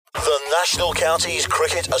National Counties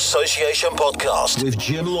Cricket Association podcast with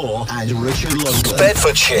Jim Law and Richard Lundgren.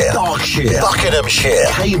 Bedfordshire, Berkshire, Buckinghamshire,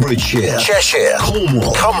 Cambridgeshire, Cheshire,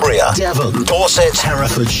 Cornwall, Cumbria, Devon, Dorset,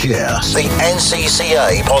 Herefordshire, the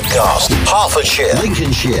NCCA podcast, Hertfordshire,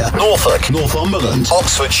 Lincolnshire, Norfolk, Northumberland,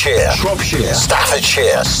 Oxfordshire, Shropshire,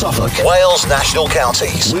 Staffordshire, Suffolk, Wales National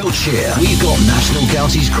Counties, Wiltshire. We've got National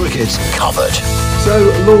Counties Cricket covered. So,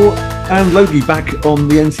 Law and Logie back on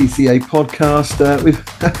the NCCA podcast. We've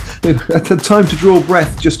had time to draw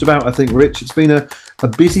breath just about, I think, Rich. It's been a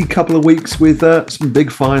busy couple of weeks with some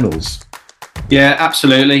big finals. Yeah,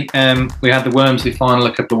 absolutely. We had the Wormsley final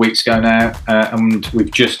a couple of weeks ago now, and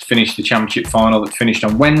we've just finished the Championship final that finished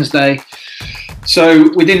on Wednesday. So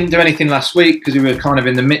we didn't do anything last week because we were kind of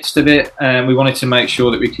in the midst of it. We wanted to make sure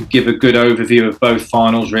that we could give a good overview of both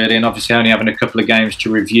finals, really, and obviously only having a couple of games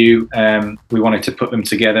to review, we wanted to put them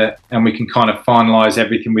together and we can kind of finalise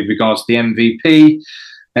everything with regards to the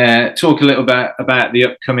MVP, talk a little bit about the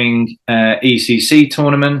upcoming ECC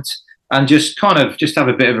tournament, and just have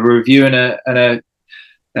a bit of a review and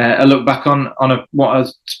a look back on what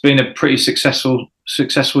has been a pretty successful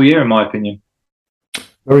year, in my opinion.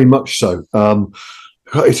 Very much so.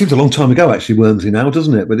 It seems a long time ago, actually, Wormsley now,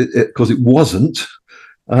 doesn't it? But because it wasn't.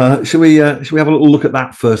 Shall we have a little look at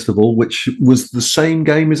that first of all, which was the same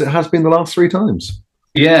game as it has been the last three times?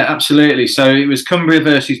 Yeah, absolutely. So it was Cumbria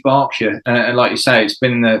versus Berkshire, and like you say, it's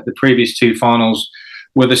been the previous two finals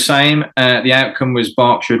were the same. The outcome was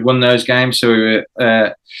Berkshire had won those games, so we were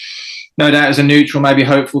no doubt as a neutral, maybe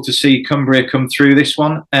hopeful to see Cumbria come through this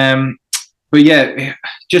one. But yeah,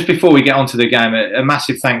 just before we get onto the game, a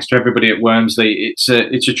massive thanks to everybody at Wormsley. It's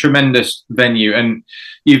a tremendous venue, and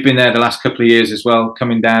you've been there the last couple of years as well,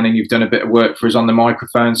 coming down, and you've done a bit of work for us on the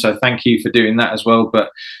microphone. So thank you for doing that as well.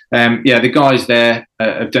 But yeah, the guys there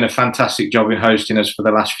have done a fantastic job in hosting us for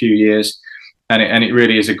the last few years, and it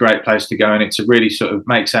really is a great place to go, and it's a really sort of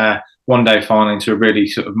makes our one-day final into a really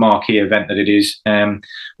sort of marquee event that it is.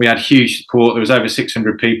 We had huge support. There was over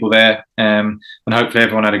 600 people there, and hopefully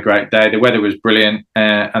everyone had a great day. The weather was brilliant,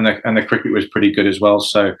 and the cricket was pretty good as well.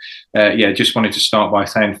 So, yeah, just wanted to start by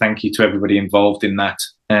saying thank you to everybody involved in that.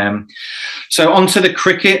 So on to the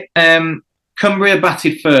cricket. Cumbria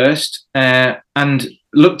batted first and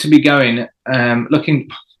looked to be going,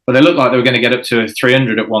 Well, they looked like they were going to get up to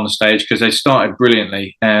 300 at one stage because they started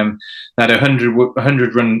brilliantly. They had a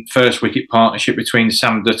 100-run first wicket partnership between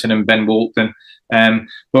Sam Dutton and Ben Walton.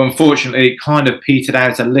 But unfortunately, it kind of petered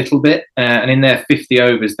out a little bit. And in their 50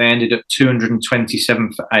 overs, they ended up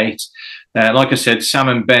 227 for 8. Like I said, Sam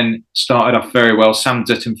and Ben started off very well. Sam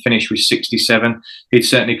Dutton finished with 67. He'd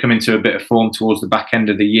certainly come into a bit of form towards the back end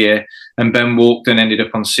of the year. And Ben Walton ended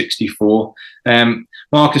up on 64.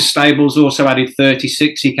 Marcus Stables also added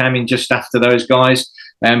 36. He came in just after those guys.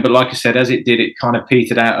 But like I said, as it did, it kind of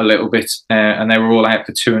petered out a little bit. And they were all out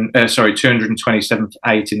for 227 for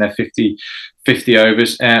 8 in their 50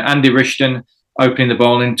 overs. Andy Rishton, opening the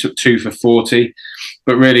bowling, took 2 for 40.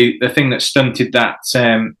 But really, the thing that stunted that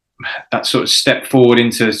sort of step forward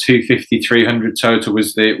into 250, 300 total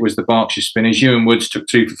was the Berkshire spinners. Ewan Woods took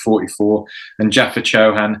 2 for 44 and Jaffa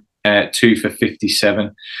Chauhan 2 for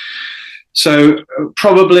 57. So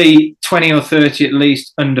probably 20 or 30 at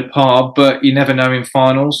least under par, but you never know in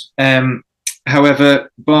finals. However,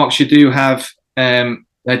 Berkshire do have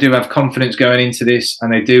confidence going into this,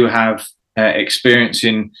 and they do have experience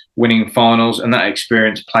in winning finals, and that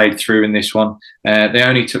experience played through in this one. They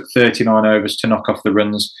only took 39 overs to knock off the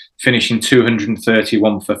runs, finishing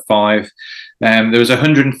 231 for 5. There was a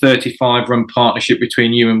 135-run partnership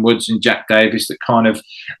between Ewan Woods and Jack Davis that kind of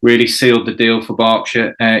really sealed the deal for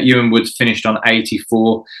Berkshire. Ewan Woods finished on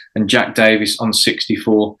 84 and Jack Davis on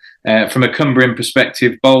 64. From a Cumbrian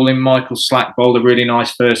perspective, bowling, Michael Slack bowled a really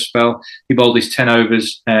nice first spell. He bowled his 10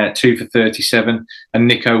 overs, 2 for 37, and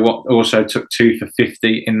Nico Watt also took 2 for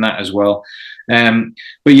 50 in that as well.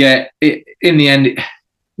 But yeah, in the end,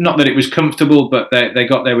 not that it was comfortable, but they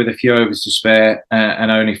got there with a few overs to spare and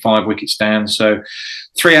only 5 wickets down. So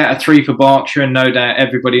 3 out of 3 for Berkshire, and no doubt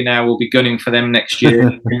everybody now will be gunning for them next year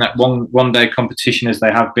in that one-day competition, as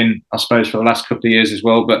they have been, I suppose, for the last couple of years as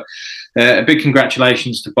well. But a big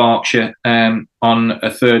congratulations to Berkshire on a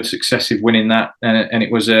third successive win in that, and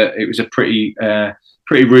it was a pretty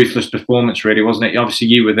ruthless performance, really, wasn't it? Obviously,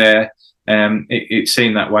 you were there. It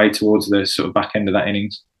seemed that way towards the sort of back end of that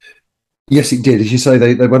innings. Yes, it did. As you say,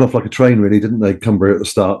 they went off like a train, really, didn't they, Cumbria at the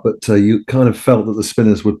start? But you kind of felt that the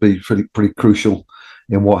spinners would be pretty crucial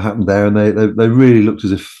in what happened there, and they really looked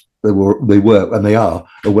as if they were, and they are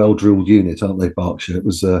a well-drilled unit, aren't they, Berkshire? It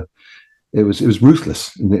was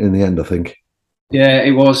ruthless in the end, I think. Yeah,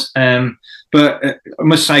 it was. But I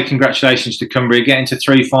must say, congratulations to Cumbria getting to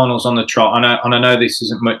 3 finals on the trot. I know this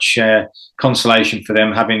isn't much consolation for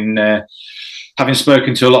them, having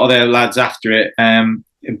spoken to a lot of their lads after it.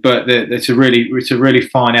 But it's a really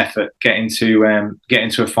fine effort getting to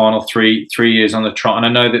a final 3 years on the trot. And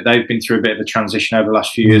I know that they've been through a bit of a transition over the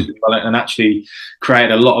last few years as well, and actually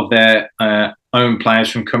created a lot of their own players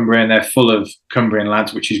from Cumbria, and they're full of Cumbrian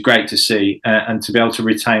lads, which is great to see. And to be able to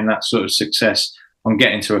retain that sort of success on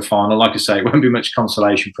getting to a final, like I say, it won't be much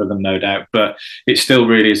consolation for them, no doubt, but it still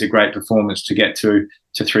really is a great performance to get to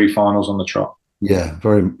 3 finals on the trot. Yeah,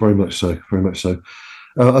 very, very much so. Very much so.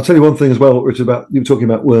 I'll tell you one thing as well, Richard, about you were talking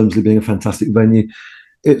about Wormsley being a fantastic venue.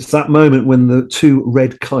 It's that moment when the 2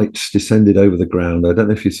 red kites descended over the ground. I don't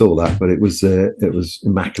know if you saw that, but it was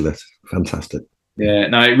immaculate, fantastic. Yeah,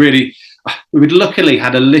 no, it really. We'd luckily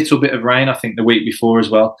had a little bit of rain, I think, the week before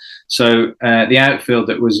as well. So the outfield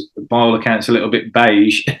that was, by all accounts, a little bit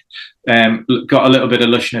beige, got a little bit of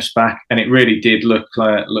lushness back, and it really did look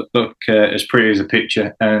as pretty as a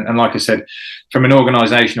picture. And like I said, from an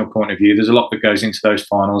organisational point of view, there's a lot that goes into those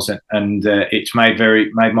finals, and it's made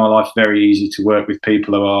my life very easy to work with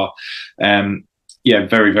people who are,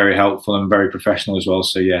 very, very helpful and very professional as well.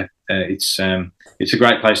 So yeah, it's a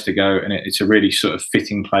great place to go, and it's a really sort of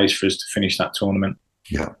fitting place for us to finish that tournament.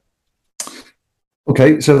 Yeah.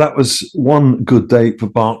 Okay, so that was one good day for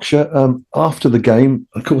Berkshire. After the game,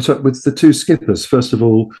 I caught up with the 2 skippers. First of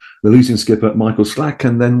all, the losing skipper, Michael Slack,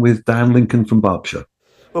 and then with Dan Lincoln from Berkshire.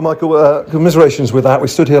 Well, Michael, commiserations with that. We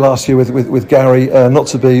stood here last year with Gary, not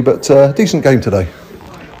to be, but decent game today.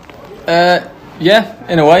 Yeah,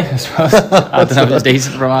 in a way, I suppose. I don't know if it's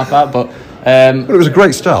decent from our part, but... it was a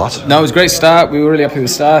great start. No, it was a great start. We were really happy with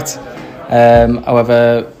the start.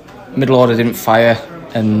 However, middle order didn't fire,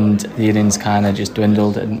 and the innings kind of just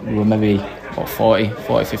dwindled, and we were maybe 40,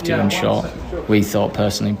 50 runs short, we thought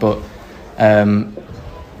personally. But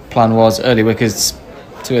plan was early wickets,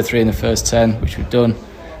 2 or 3 in the first 10, which we've done,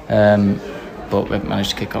 but we haven't managed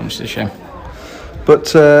to kick on, which is a shame.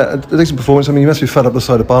 But a decent performance. I mean, you must be fed up the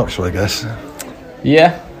side of Berkshire, I guess.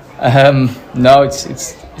 Yeah. No,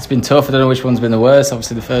 it's been tough. I don't know which one's been the worst.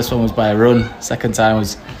 Obviously, the first one was by a run. Second time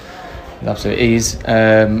was with absolute ease.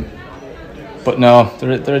 But no,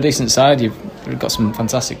 they're a decent side. You've got some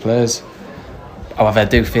fantastic players. However, I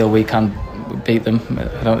do feel we can beat them.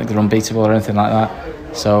 I don't think they're unbeatable or anything like that.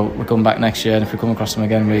 So we're coming back next year, and if we come across them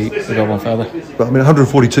again, we go one further. But I mean,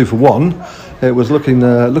 142 for 1. It was looking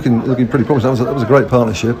pretty promising. That was a great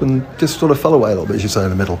partnership, and just sort of fell away a little bit, as you say, in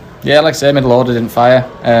the middle. Yeah, like I say, middle order didn't fire.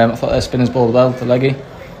 I thought their spinners bowled well. The leggy,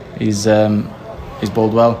 he's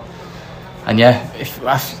bowled well. And yeah, if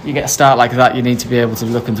you get a start like that, you need to be able to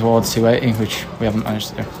be looking towards 280, which we haven't managed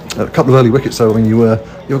to do. A couple of early wickets, though. I mean, you were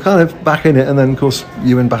kind of back in it, and then of course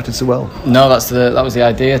Ewan batted so well. No, that was the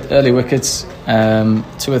idea. Early wickets,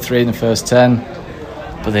 2 or 3 in the first 10,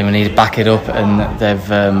 but then we need to back it up, and they've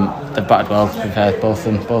batted well. We've had both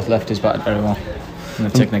lefties batted very well. And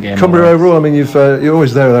they've taken the game. Cumbria overall, I mean, you're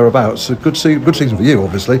always thereabouts. A good season for you,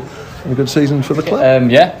 obviously, and a good season for the club.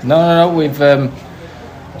 Yeah, no, we've.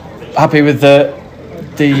 Happy with well,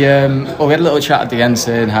 we had a little chat at the end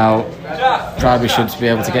saying how Derby should be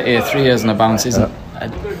able to get here 3 years on a bounce isn't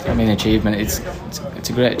an achievement. It's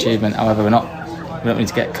a great achievement. However, we don't need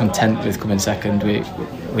to get content with coming second.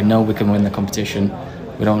 We know we can win the competition.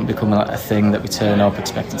 We don't become a thing that we turn up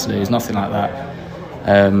expecting to lose. Nothing like that.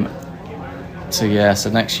 So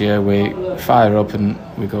next year we fire up and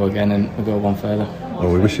we go again, and we go one further.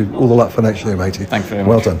 Well, we wish you all the luck for next year, matey. Thank you very much.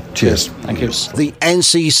 Well done. Cheers. Thank you. The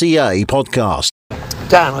NCCA podcast.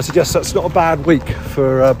 Dan, I suggest that's not a bad week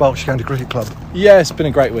for Berkshire County Cricket Club. Yeah, it's been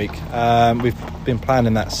a great week. We've been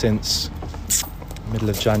planning that since middle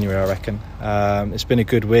of January, I reckon. It's been a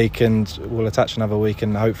good week, and we'll attach another week,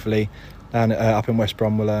 and hopefully down up in West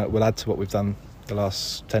Brom we'll add to what we've done the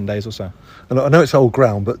last 10 days or so. And I know it's old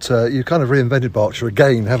ground, but you kind of reinvented Berkshire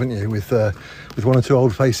again, haven't you, with 1 or 2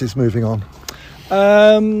 old faces moving on?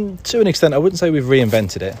 To an extent, I wouldn't say we've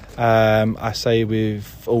reinvented it. I say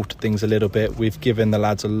we've altered things a little bit. We've given the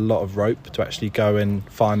lads a lot of rope to actually go and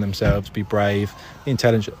find themselves, be brave,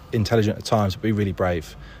 intelligent at times, but be really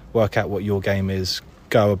brave. Work out what your game is,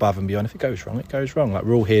 go above and beyond. If it goes wrong, it goes wrong. Like,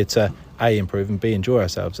 we're all here to A, improve, and B, enjoy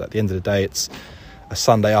ourselves. At the end of the day, it's a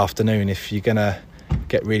Sunday afternoon. If you're gonna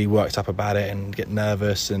get really worked up about it and get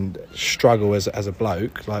nervous and struggle as a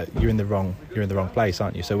bloke, like, you're in the wrong place,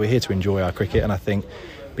 aren't you? So we're here to enjoy our cricket, and I think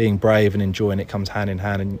being brave and enjoying it comes hand in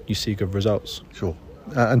hand, and you see good results. Sure.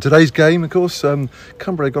 And today's game, of course,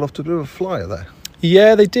 Cumbria got off to a bit of a flyer there.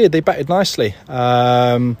 Yeah, they did. They batted nicely.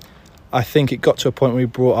 I think it got to a point where we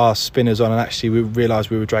brought our spinners on and actually we realised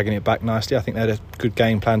we were dragging it back nicely. I think they had a good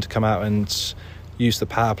game plan to come out and use the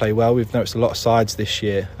power play well. We've noticed a lot of sides this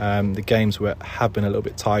year. The games have been a little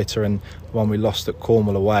bit tighter, and the one we lost at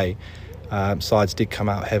Cornwall away, sides did come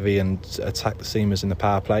out heavy and attack the seamers in the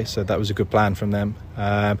power play, so that was a good plan from them.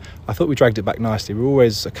 I thought we dragged it back nicely. We were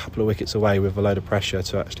always a couple of wickets away with a load of pressure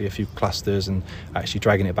to actually a few clusters and actually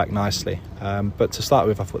dragging it back nicely. But to start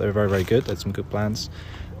with, I thought they were very, very good. They had some good plans.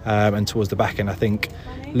 And towards the back end, I think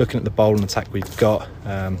looking at the bowling attack we've got,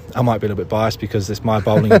 I might be a little bit biased because it's my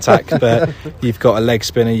bowling attack, but you've got a leg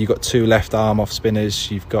spinner, you've got 2 left arm off spinners,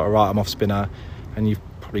 you've got a right arm off spinner, and you've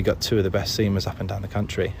probably got 2 of the best seamers up and down the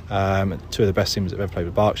country. 2 of the best seamers that have ever played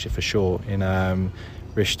with Berkshire for sure, in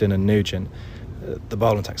Rishton and Nugent. The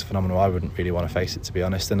bowling attack's phenomenal. I wouldn't really want to face it, to be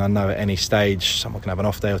honest, and I know at any stage someone can have an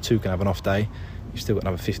off day or 2 can have an off day. You've still got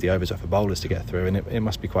another 50 overs worth of bowlers to get through, and it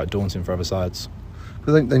must be quite daunting for other sides.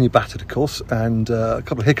 But then you batted, of course, and a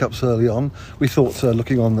couple of hiccups early on. We thought,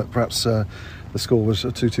 looking on, that perhaps the score was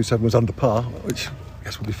 227 was under par, which I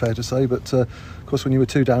guess would be fair to say. But of course, when you were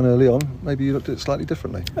 2 down early on, maybe you looked at it slightly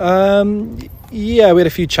differently. Yeah, we had a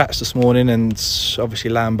few chats this morning, and obviously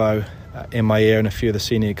Lambo in my ear and a few of the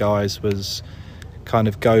senior guys was kind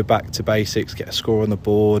of go back to basics, get a score on the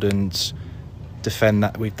board, and defend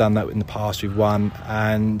that. We've done that in the past. We've won,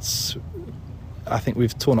 and I think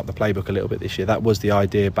we've torn up the playbook a little bit this year. That was the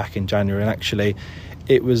idea back in January, and actually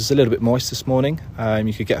it was a little bit moist this morning.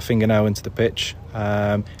 You could get a fingernail into the pitch.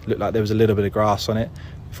 It looked like there was a little bit of grass on it.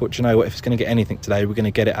 I thought, you know what, if it's going to get anything today, we're going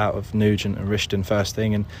to get it out of Nugent and Rishton first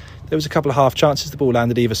thing. And there was a couple of half chances. The ball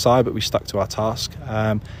landed either side, but we stuck to our task.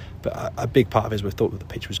 But a big part of it is we thought that the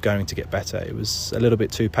pitch was going to get better. It was a little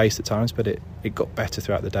bit too paced at times, but it got better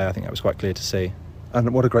throughout the day. I think that was quite clear to see.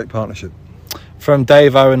 And what a great partnership. From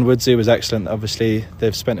Dave Owen, Woodsy was excellent. Obviously,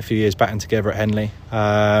 they've spent a few years batting together at Henley.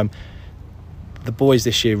 The boys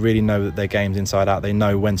this year really know that their game's inside out. They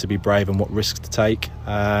know when to be brave and what risks to take.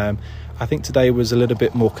 I think today was a little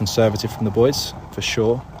bit more conservative from the boys, for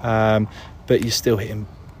sure. But you're still hitting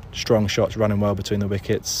strong shots, running well between the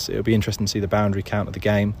wickets. It'll be interesting to see the boundary count of the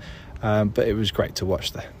game. But it was great to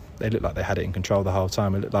watch. They looked like they had it in control the whole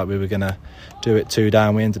time. It looked like we were going to do it 2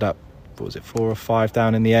 down. We ended up, 4 or 5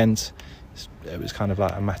 down in the end. It was kind of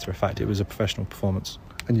like a matter of fact. It was a professional performance.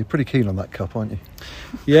 And you're pretty keen on that cup, aren't you?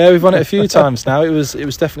 Yeah, we've won it a few times now. It was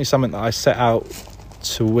definitely something that I set out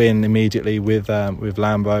to win immediately with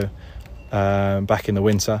Lambo back in the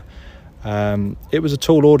winter. It was a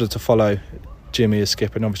tall order to follow Jimmy as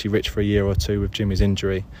skipper, and obviously Rich for a year or 2 with Jimmy's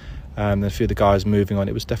injury. And a few of the guys moving on.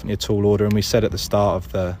 It was definitely a tall order, and we said at the start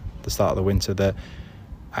of the winter that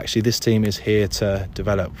actually this team is here to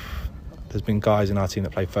develop. There's been guys in our team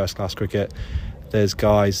that play first-class cricket. There's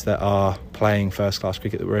guys that are playing first-class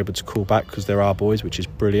cricket that we're able to call back because they're our boys, which is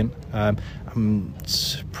brilliant.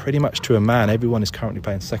 Pretty much to a man, everyone is currently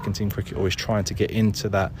playing second-team cricket or is trying to get into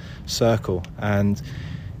that circle. And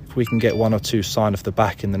if we can get 1 or 2 signed off the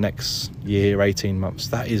back in the next year, 18 months,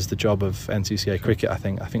 that is the job of NCCA cricket, I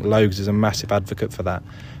think. I think Logs is a massive advocate for that.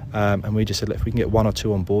 And we just said, look, if we can get 1 or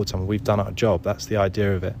 2 on board, we've done our job. That's the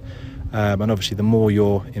idea of it. And obviously the more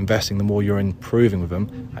you're investing, the more you're improving with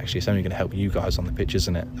them. Actually, it's only going to help you guys on the pitch,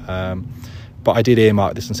 isn't it? But I did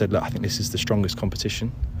earmark this and said, look, I think this is the strongest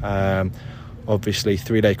competition. Obviously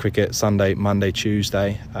 3-day cricket, Sunday, Monday,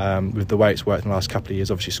 Tuesday. With the way it's worked in the last couple of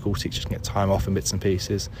years, obviously school teachers can get time off in bits and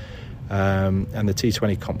pieces. And the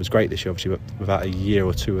T20 comp was great this year, obviously, but without a year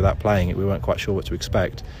or 2 without playing it, we weren't quite sure what to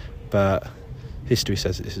expect. But history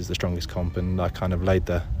says that this is the strongest comp, and I kind of laid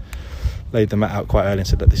the mat out quite early and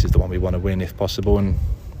said that this is the one we want to win if possible. And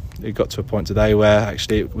it got to a point today where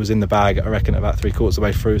actually it was in the bag, I reckon, about 3/4 of the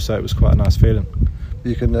way through, so it was quite a nice feeling.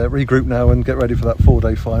 You can regroup now and get ready for that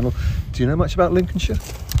 4-day final. Do you know much about Lincolnshire?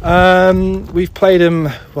 We've played them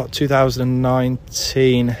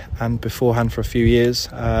 2019 and beforehand for a few years.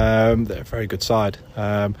 They're a very good side.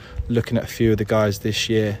 Looking at a few of the guys this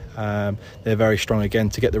year, they're very strong again.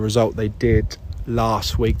 To get the result they did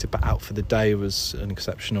last week to bat out for the day was an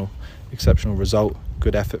exceptional result.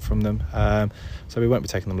 Good effort from them. So we won't be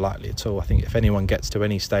taking them lightly at all. I think if anyone gets to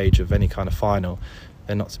any stage of any kind of final,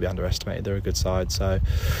 they're not to be underestimated. They're a good side, so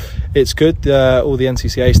it's good. All the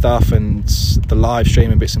NCCA stuff and the live stream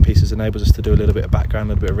and bits and pieces enables us to do a little bit of background,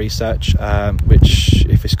 a little bit of research, which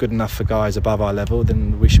if it's good enough for guys above our level,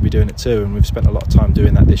 then we should be doing it too, and we've spent a lot of time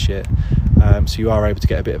doing that this year. So you are able to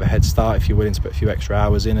get a bit of a head start if you're willing to put a few extra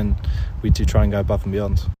hours in, and we do try and go above and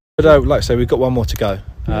beyond. But like I say, we've got 1 more to go,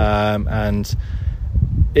 and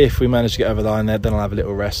if we manage to get over the line there, then I'll have a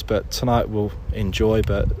little rest, but tonight we'll enjoy,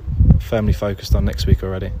 but firmly focused on next week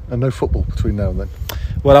already. And no football between now and then?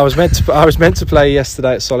 Well, I was meant to play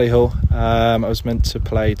yesterday at Solihull. I was meant to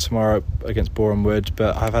play tomorrow against Boreham Wood,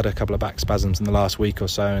 but I've had a couple of back spasms in the last week or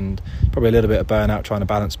so, and probably a little bit of burnout trying to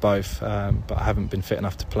balance both. But I haven't been fit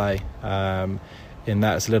enough to play. In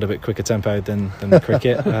that, it's a little bit quicker tempo than the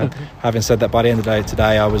cricket. Having said that, by the end of the day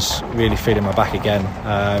today, I was really feeling my back again.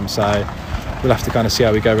 So we'll have to kind of see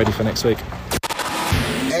how we go ready for next week.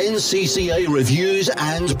 NCCA reviews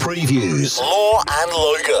and previews. Law and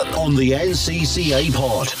Logan on the NCCA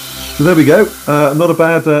pod. So there we go. Not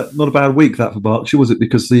a bad week that for Berkshire, was it?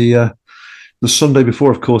 Because the Sunday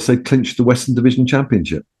before, of course, they clinched the Western Division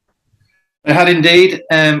Championship. They had indeed,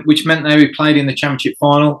 which meant they played in the Championship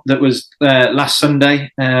final. That was last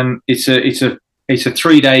Sunday. It's a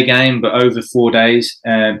 3-day game, but over 4 days,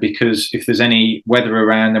 because if there's any weather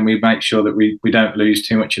around, then we make sure that we don't lose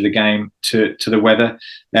too much of the game to the weather.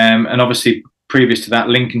 And obviously, previous to that,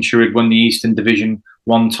 Lincolnshire had won the Eastern Division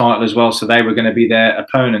 1 title as well, so they were going to be their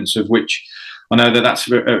opponents, of which I know that's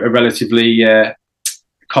a relatively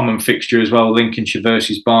common fixture as well, Lincolnshire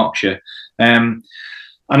versus Berkshire. And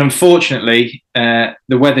unfortunately,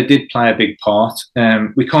 the weather did play a big part.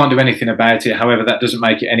 We can't do anything about it. However, that doesn't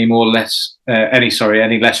make it any less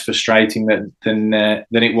frustrating than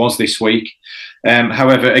it was this week.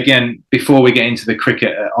 However, again, before we get into the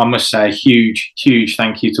cricket, I must say a huge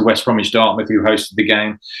thank you to West Bromwich Dartmouth, who hosted the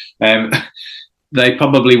game. They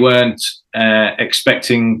probably weren't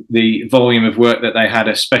expecting the volume of work that they had,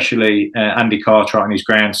 especially Andy Cartwright and his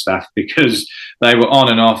ground staff, because they were on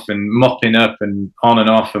and off and mopping up and on and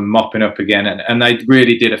off and mopping up again. And they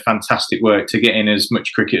really did a fantastic work to get in as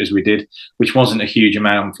much cricket as we did, which wasn't a huge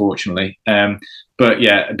amount, unfortunately. But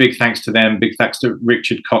yeah, a big thanks to them. Big thanks to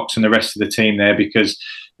Richard Cox and the rest of the team there, because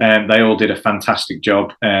they all did a fantastic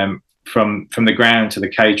job. From the ground to the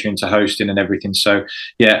catering to hosting and everything. So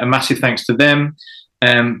yeah, a massive thanks to them.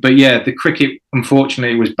 But yeah, the cricket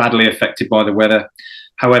unfortunately was badly affected by the weather.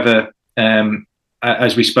 However,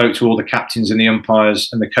 as we spoke to all the captains and the umpires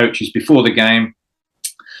and the coaches before the game,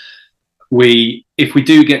 if we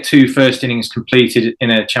do get 2 first innings completed in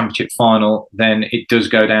a championship final, then it does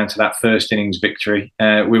go down to that first innings victory.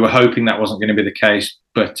 We were hoping that wasn't going to be the case,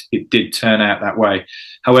 but it did turn out that way.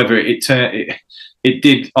 However, it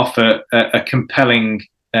did offer a compelling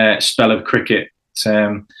spell of cricket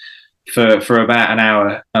for about an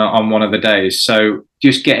hour on one of the days. So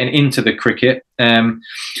just getting into the cricket,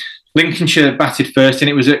 Lincolnshire batted first, and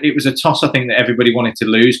it was a toss. I think that everybody wanted to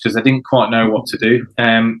lose because they didn't quite know what to do.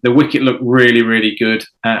 The wicket looked really good,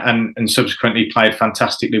 and subsequently played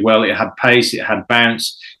fantastically well. It had pace, it had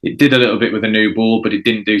bounce. It did a little bit with a new ball, but it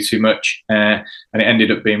didn't do too much, and it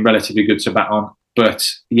ended up being relatively good to bat on. But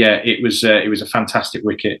yeah, it was a fantastic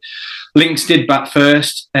wicket. Lynx did bat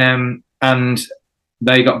first, and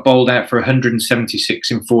they got bowled out for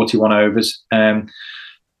 176 in 41 overs.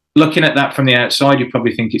 Looking at that from the outside, you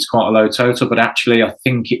probably think it's quite a low total, but actually, I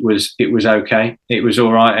think it was okay. It was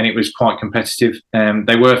all right, and it was quite competitive.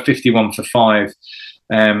 They were 51 for 5.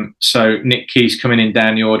 So Nick Keys coming in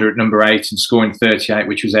down the order at number 8 and scoring 38,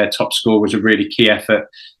 which was their top score, was a really key effort.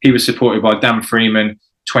 He was supported by Dan Freeman,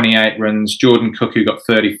 28 runs, Jordan Cook, who got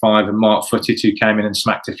 35, and Mark Footage, who came in and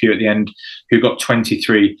smacked a few at the end, who got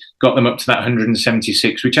 23, got them up to that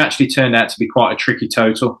 176, which actually turned out to be quite a tricky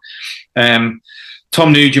total.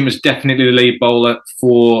 Tom Nugent was definitely the lead bowler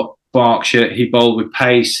for Berkshire. He bowled with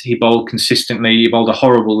pace, he bowled consistently, he bowled a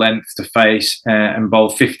horrible length to face, and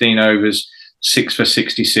bowled 15 overs, 6 for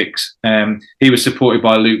 66. He was supported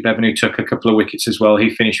by Luke Bevan, who took a couple of wickets as well.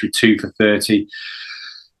 He finished with 2 for 30.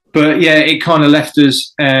 But yeah, it kind of left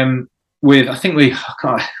us with, I think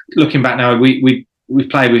looking back now, we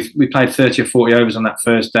played 30 or 40 overs on that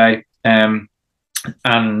first day, and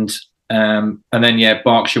then yeah,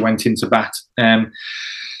 Berkshire went into bat.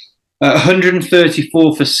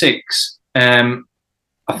 134 for 6.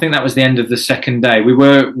 I think that was the end of the second day. We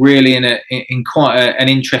were really in quite an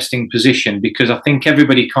interesting position, because I think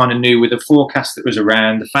everybody kind of knew, with the forecast that was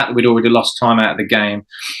around, the fact that we'd already lost time out of the game,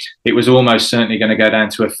 it was almost certainly going to go down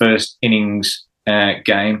to a first innings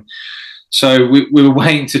game. So we were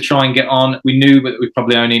waiting to try and get on. We knew that we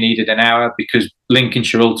probably only needed an hour, because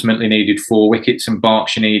Lincolnshire ultimately needed 4 wickets and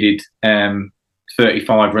Berkshire needed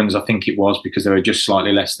 35 runs, I think it was, because they were just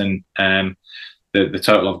slightly less than the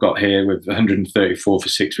total I've got here, with 134 for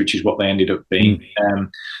 6, which is what they ended up being.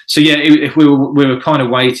 So yeah, if we were kind of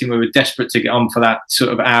waiting, we were desperate to get on for that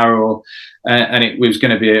sort of hour, and it was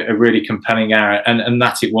going to be a really compelling hour, and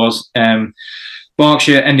that it was.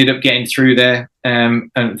 Berkshire ended up getting through there,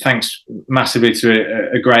 and thanks massively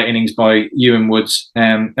to a great innings by Ewan Woods.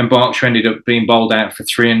 And Berkshire ended up being bowled out for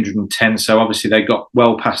 310. So obviously they got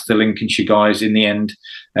well past the Lincolnshire guys in the end.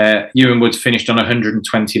 Ewan Woods finished on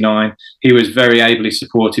 129. He was very ably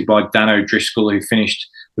supported by Dan O'Driscoll, who finished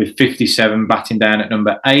with 57, batting down at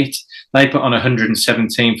number 8. They put on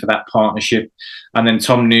 117 for that partnership. And then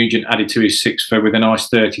Tom Nugent added to his 6 for with a nice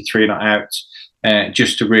 33 not out.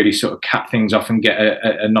 Just to really sort of cap things off and get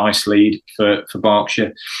a nice lead for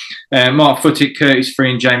Berkshire. Mark Footick, Curtis Free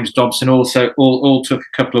and James Dobson also all took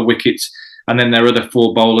a couple of wickets. And then their other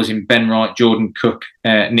 4 bowlers in Ben Wright, Jordan Cook,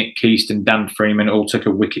 Nick Keast and Dan Freeman all took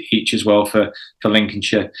a wicket each as well for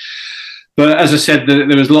Lincolnshire. But as I said,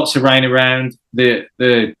 there was lots of rain around. The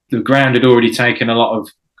ground had already taken a lot of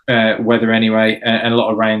weather anyway, and a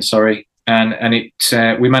lot of rain, sorry. And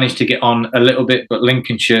we managed to get on a little bit, but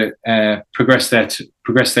Lincolnshire progressed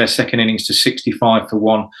their second innings to 65 for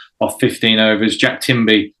 1 off 15 overs. Jack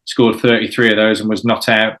Timby scored 33 of those and was not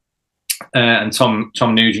out, and Tom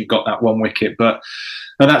Nugent got that 1 wicket. But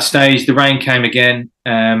at that stage, the rain came again,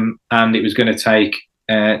 and it was going to take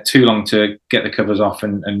too long to get the covers off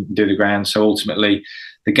and do the ground. So ultimately,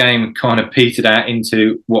 the game kind of petered out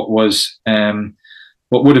into what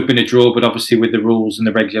would have been a draw, but obviously with the rules and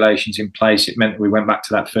the regulations in place, it meant that we went back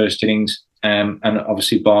to that first innings. And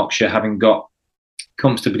obviously Berkshire, having got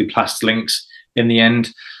comfortably past Lynx in the end,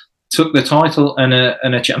 took the title and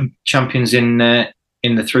a champions in the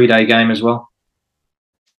 3-day game as well.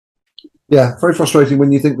 Yeah, very frustrating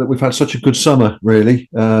when you think that we've had such a good summer, really,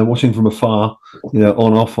 watching from afar,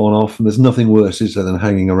 on, off, and there's nothing worse, is there, than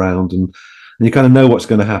hanging around and you kind of know what's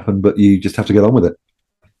going to happen, but you just have to get on with it.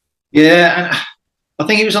 Yeah, and I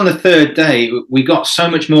think it was on the 3rd day we got so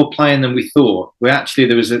much more playing than we thought. There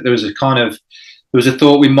was a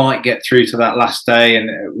thought we might get through to that last day, and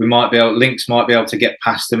Lynx might be able to get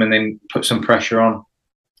past them and then put some pressure on.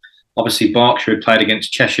 Obviously, Berkshire had played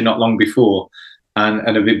against Cheshire not long before, and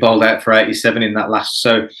had been bowled out for 87 in that last.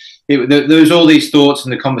 So there was all these thoughts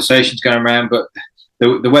and the conversations going around, but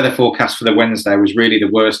the weather forecast for the Wednesday was really the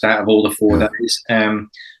worst out of all the 4 days, and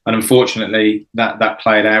unfortunately that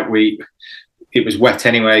played out. It was wet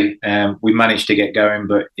anyway. We managed to get going,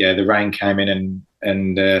 but yeah, the rain came in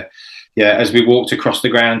and as we walked across the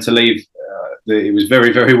ground to leave, it was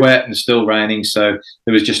very, very wet and still raining. So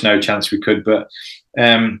there was just no chance we could. But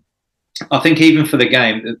I think even for the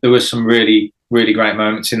game, there was some really, really great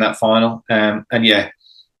moments in that final. And yeah,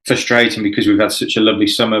 frustrating because we've had such a lovely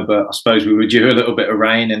summer, but I suppose we were due a little bit of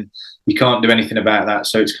rain and you can't do anything about that.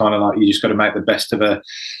 So it's kind of like you just got to make the best of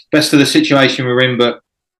the situation we're in. But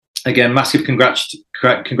again, massive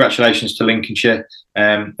congratulations to Lincolnshire.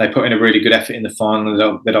 They put in a really good effort in the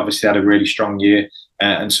final. They'd obviously had a really strong year,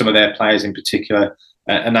 and some of their players in particular.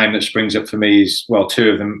 A name that springs up for me is, well, 2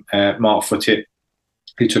 of them, Mark Footick,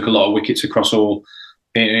 who took a lot of wickets across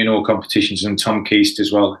in all competitions, and Tom Keast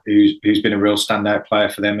as well, who's been a real standout player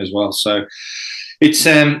for them as well. So it's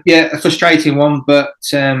a frustrating one, but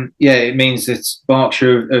it means that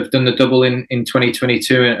Berkshire have done the double in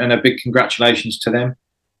 2022, and a big congratulations to them.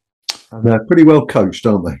 And they're pretty well coached,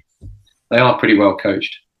 aren't they? They are pretty well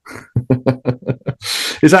coached.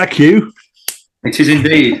 Is that cue? It is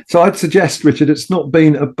indeed. So I'd suggest, Richard, it's not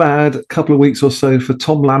been a bad couple of weeks or so for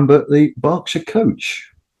Tom Lambert, the Berkshire coach.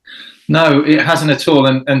 No, it hasn't at all.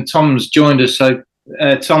 And Tom's joined us. So,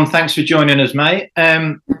 Tom, thanks for joining us, mate.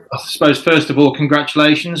 I suppose, first of all,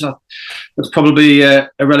 congratulations. It's probably a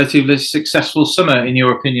relatively successful summer, in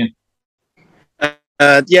your opinion.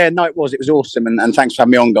 It was awesome, and thanks for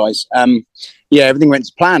having me on, guys. Everything went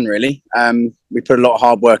to plan, really. We put a lot of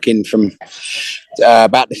hard work in from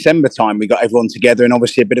about December time. We got everyone together, and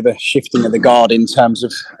obviously a bit of a shifting of the guard in terms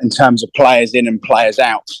of players in and players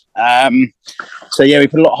out. We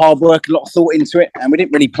put a lot of hard work, a lot of thought into it, and we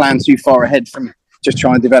didn't really plan too far ahead from just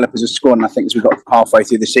trying to develop as a squad. And I think as we got halfway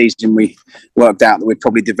through the season, we worked out that we'd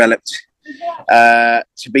probably developed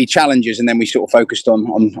to be challengers, and then we sort of focused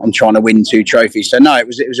on trying to win 2 trophies. So no, it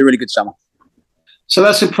was a really good summer. So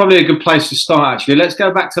that's probably a good place to start, actually. Let's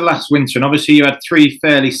go back to last winter, and obviously you had 3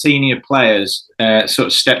 fairly senior players sort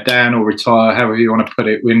of step down or retire, however you want to put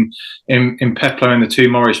it, in Peploe and the 2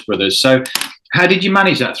 Morris brothers. So how did you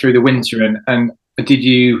manage that through the winter, and did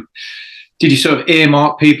you sort of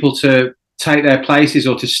earmark people to take their places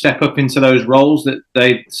or to step up into those roles that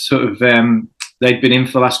they sort of they'd been in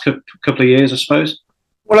for the last couple of years, I suppose?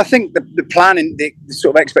 Well, I think the planning, the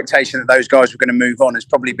sort of expectation that those guys were going to move on has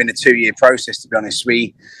probably been a 2-year process, to be honest.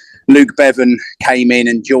 Luke Bevan came in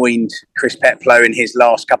and joined Chris Peploe in his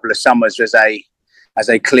last couple of summers as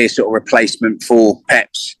a clear sort of replacement for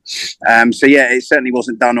Peps. It certainly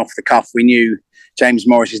wasn't done off the cuff. We knew James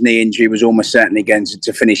Morris's knee injury was almost certainly going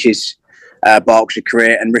to finish his Berkshire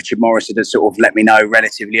career, and Richard Morris had sort of let me know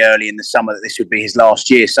relatively early in the summer that this would be his last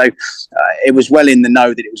year. So it was well in the know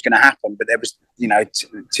that it was going to happen. But there was,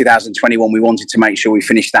 2021, we wanted to make sure we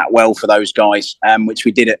finished that well for those guys, which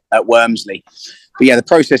we did at Wormsley. But yeah, the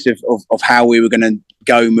process of how we were going to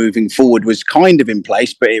go moving forward was kind of in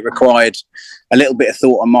place, but it required a little bit of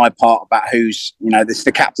thought on my part about who's,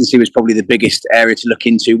 the captaincy was probably the biggest area to look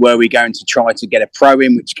into. Were we going to try to get a pro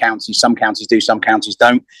in, which some counties do, some counties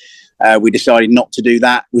don't. We decided not to do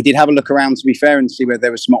that. We did have a look around, to be fair, and see whether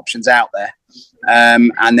there were some options out there.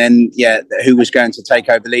 And then, who was going to take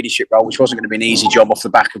over the leadership role, which wasn't going to be an easy job off the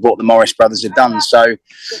back of what the Morris brothers had done. So,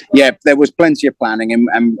 yeah, there was plenty of planning,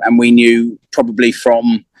 and we knew probably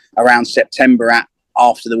from around September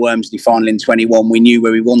after the Wormsley final in 21, we knew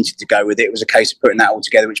where we wanted to go with it. It was a case of putting that all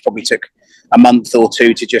together, which probably took a month or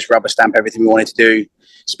two to just rubber stamp everything we wanted to do,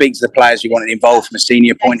 speak to the players we wanted involved from a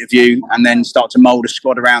senior point of view, and then start to mould a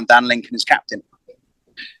squad around Dan Lincoln as captain.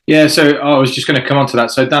 Yeah, so I was just going to come on to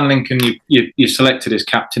that. So Dan Lincoln, you selected as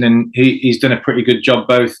captain, and he's done a pretty good job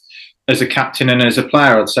both as a captain and as a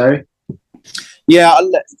player, I'd say. Yeah,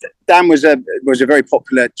 Dan was a very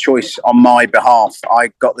popular choice on my behalf. I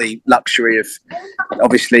got the luxury of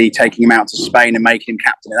obviously taking him out to Spain and making him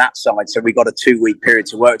captain of that side. So we got a 2-week period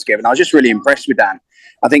to work together, and I was just really impressed with Dan.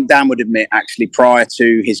 I think Dan would admit, actually, prior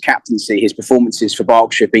to his captaincy, his performances for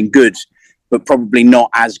Berkshire have been good, but probably not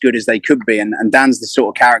as good as they could be. And Dan's the sort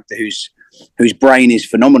of character whose brain is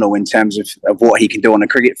phenomenal in terms of what he can do on a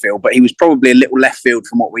cricket field. But he was probably a little left field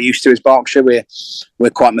from what we're used to as Berkshire. We're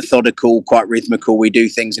quite methodical, quite rhythmical. We do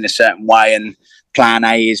things in a certain way, and plan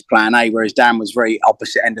A is plan A, whereas Dan was very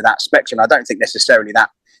opposite end of that spectrum. I don't think necessarily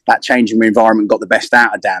that change in environment got the best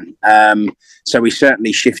out of Dan. So we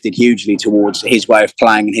certainly shifted hugely towards his way of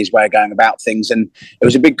playing and his way of going about things. And it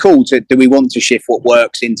was a big call do we want to shift what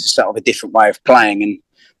works into sort of a different way of playing? And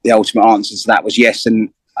the ultimate answer to that was yes. And,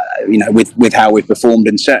 with how we've performed,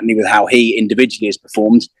 and certainly with how he individually has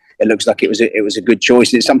performed, it looks like it was a good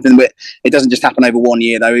choice. And it's something that it doesn't just happen over 1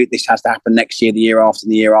 year, though. This has to happen next year, the year after,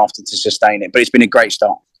 and the year after to sustain it. But it's been a great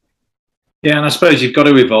start. Yeah, and I suppose you've got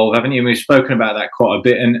to evolve, haven't you? We've spoken about that quite a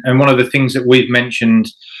bit. And one of the things that we've mentioned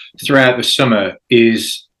throughout the summer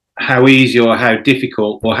is how easy or how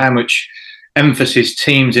difficult or how much emphasis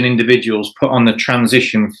teams and individuals put on the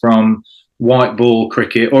transition from white ball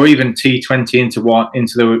cricket or even T20 into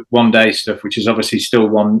the one-day stuff, which is obviously still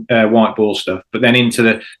white ball stuff, but then into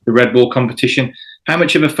the red ball competition. How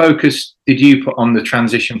much of a focus did you put on the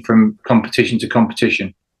transition from competition to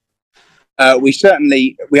competition? We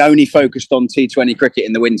only focused on T20 cricket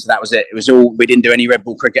in the winter. That was it. It was all, we didn't do any red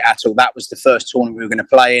ball cricket at all. That was the first tournament we were going to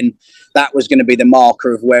play in. That was going to be the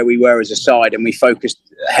marker of where we were as a side, and we focused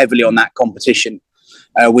heavily on that competition.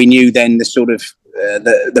 We knew then the sort of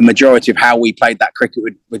the majority of how we played that cricket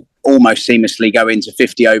would almost seamlessly go into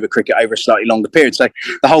 50 over cricket over a slightly longer period. So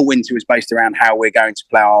the whole winter was based around how we're going to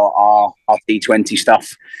play our T20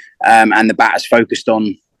 stuff, and the batters focused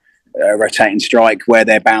on rotating strike, where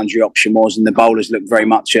their boundary option was, and the bowlers looked very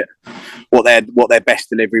much at what their best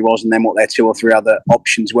delivery was, and then what their 2 or 3 other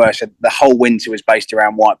options were. So the whole winter was based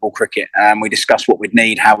around white ball cricket, and we discussed what we'd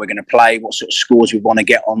need, how we're going to play, what sort of scores we'd want to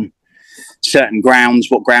get on certain grounds,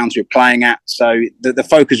 what grounds we're playing at. So the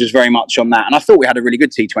focus was very much on that, and I thought we had a really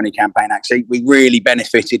good T20 campaign. Actually, we really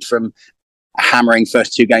benefited from a hammering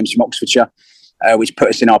first 2 games from Oxfordshire, which put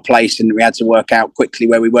us in our place, and we had to work out quickly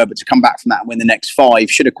where we were. But to come back from that and win the next 5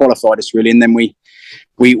 should have qualified us really. And then we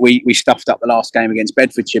stuffed up the last game against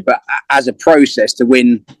Bedfordshire. But as a process, to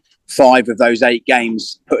win 5 of those 8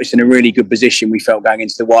 games put us in a really good position, we felt, going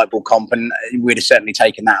into the white ball comp, and we'd have certainly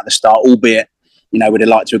taken that at the start, albeit, we'd have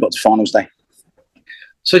liked to have got to finals day.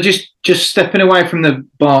 So just stepping away from the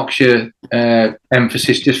Berkshire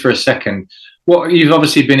emphasis just for a second, you've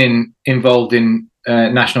obviously been involved in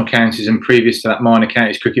national counties and previous to that minor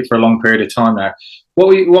counties cricket for a long period of time now.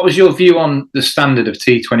 What was your view on the standard of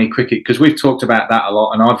T20 cricket? Because we've talked about that a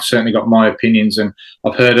lot, and I've certainly got my opinions, and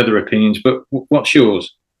I've heard other opinions, but what's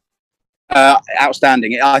yours?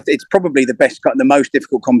 Outstanding. It's probably the most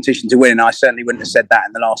difficult competition to win, and I certainly wouldn't have said that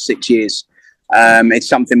in the last 6 years. It's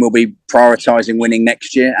something we'll be prioritising winning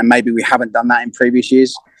next year, and maybe we haven't done that in previous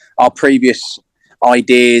years. Our previous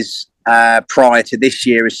ideas prior to this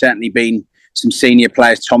year has certainly been some senior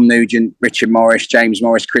players, Tom Nugent, Richard Morris, James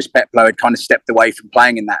Morris, Chris Peplow, had kind of stepped away from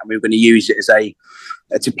playing in that, and we were going to use it as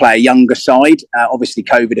to play a younger side. Obviously,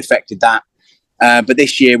 COVID affected that, but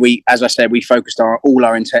this year as I said, we focused all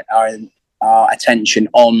our attention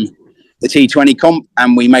on the T20 comp,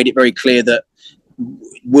 and we made it very clear that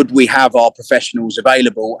would we have our professionals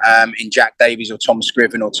available in Jack Davies or Tom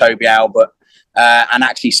Scriven or Toby Albert and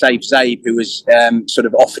actually saved Zabe, who was sort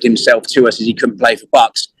of offered himself to us as he couldn't play for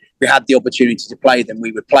Bucks. If we had the opportunity to play them,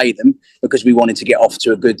 we would play them because we wanted to get off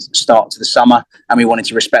to a good start to the summer, and we wanted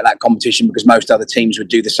to respect that competition because most other teams would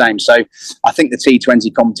do the same. So I think the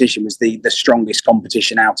T20 competition was the strongest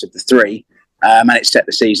competition out of the three, and it set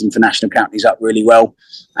the season for national counties up really well.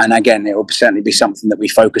 And again, it will certainly be something that we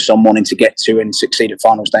focus on wanting to get to and succeed at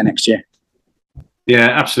finals day next year. Yeah,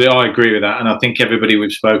 absolutely. I agree with that. And I think everybody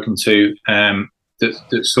we've spoken to that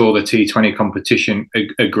saw the T20 competition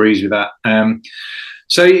agrees with that.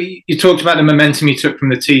 So you talked about the momentum you took from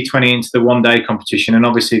the T20 into the one-day competition, and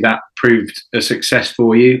obviously that proved a success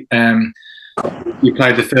for you. You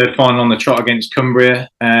played the third final on the trot against Cumbria.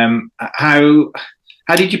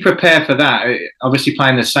 How did you prepare for that? Obviously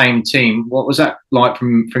playing the same team, what was that like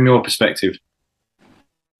from your perspective?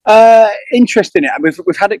 Interesting.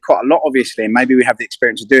 We've had it quite a lot, obviously, and maybe we have the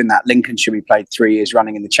experience of doing that. Lincolnshire, we played 3 years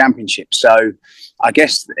running in the championship, so I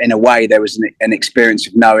guess in a way there was an experience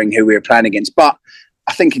of knowing who we were playing against. But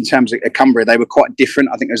I think in terms of Cumbria, they were quite different.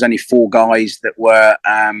 I think there was only 4 guys that were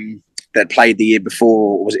that played the year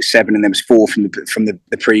before, or was it 7? And there was 4 from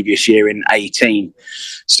the previous year in 18.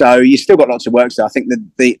 So you still got lots of work. So I think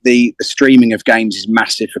the streaming of games is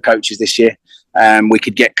massive for coaches this year. We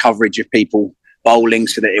could get coverage of people bowling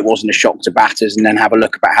so that it wasn't a shock to batters, and then have a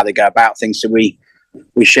look about how they go about things. So we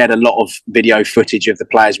shared a lot of video footage of the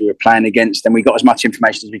players we were playing against, and we got as much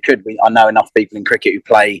information as we could. I know enough people in cricket who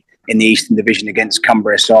play in the Eastern Division against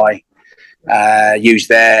Cumbria, so I used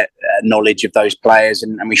their knowledge of those players,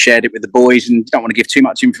 and we shared it with the boys. And don't want to give too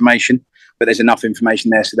much information, but there's enough information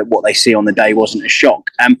there so that what they see on the day wasn't a shock.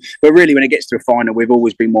 But really, when it gets to a final, we've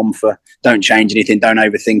always been one for don't change anything, don't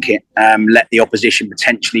overthink it, let the opposition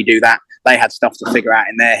potentially do that. They had stuff to figure out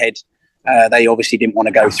in their head. They obviously didn't want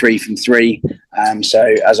to go 3 from 3.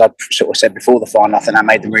 So as I sort of said before the final, I think that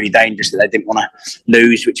made them really dangerous, that they didn't want to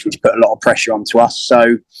lose, which put a lot of pressure onto us.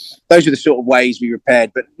 So those are the sort of ways we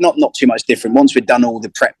prepared, but not too much different. Once we'd done all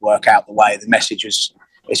the prep work out the way, the message was,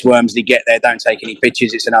 it's Wormsley, get there, don't take any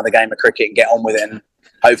pictures. It's another game of cricket and get on with it. And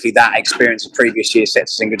hopefully that experience of previous years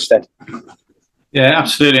sets us in good stead. Yeah,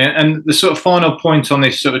 absolutely. And the sort of final point on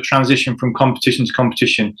this sort of transition from competition to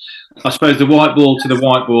competition, I suppose the white ball to the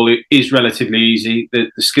white ball is relatively easy. The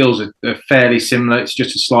skills are fairly similar. It's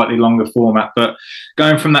just a slightly longer format. But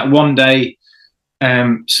going from that one-day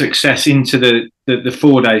success into the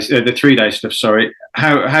 4 days, the 3-day stuff, sorry,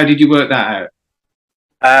 how did you work that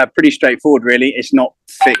out? Pretty straightforward, really. It's not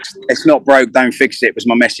fixed. It's not broke, don't fix it, was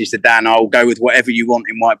my message to Dan. I'll go with whatever you want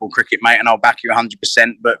in white ball cricket, mate, and I'll back you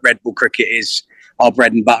 100%. But red ball cricket is our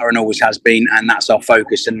bread and butter and always has been, and that's our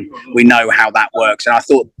focus, and we know how that works. And I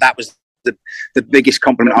thought that was the biggest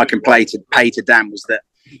compliment I can pay to Dan, was that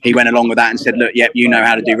he went along with that and said, look, yep, you know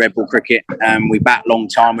how to do red ball cricket. We bat long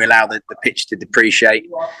time. We allow the pitch to depreciate.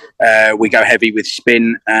 We go heavy with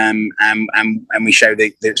spin, and we show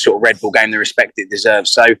the sort of red ball game the respect it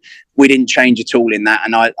deserves. So we didn't change at all in that.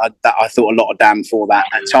 And I thought a lot of Dan for that.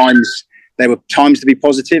 At times, there were times to be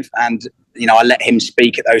positive, and, you know, I let him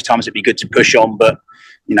speak at those times. It'd be good to push on, but,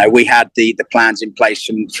 you know, we had the plans in place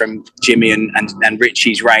from Jimmy and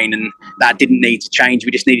Richie's reign, and that didn't need to change.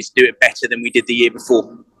 We just needed to do it better than we did the year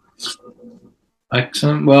before.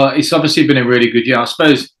 Excellent. Well, it's obviously been a really good year. I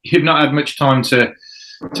suppose you've not had much time to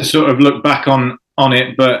sort of look back on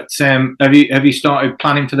it, but have you started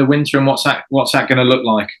planning for the winter, and what's that going to look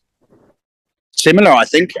like? Similar, I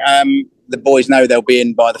think. The boys know they'll be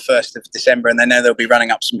in by the 1st of December, and they know they'll be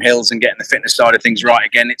running up some hills and getting the fitness side of things right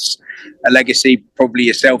again. It's a legacy probably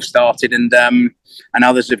yourself started, and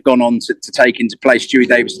others have gone on to take into place. Stewie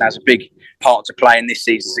Davison has a big part to play in this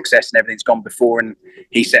season's success, and everything's gone before, and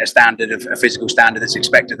he set a physical standard that's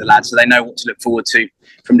expected of the lads, so they know what to look forward to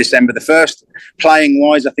from December the 1st. Playing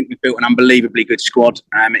wise, I think we've built an unbelievably good squad.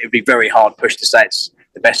 It would be very hard push to say it's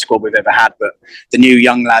the best squad we've ever had, but the new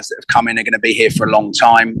young lads that have come in are going to be here for a long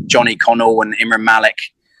time. Johnny Connell and Imran Malik,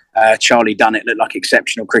 Charlie Dunnett look like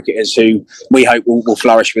exceptional cricketers who we hope will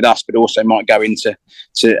flourish with us, but also might go into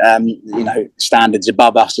standards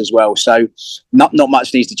above us as well. So not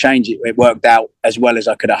much needs to change. It worked out as well as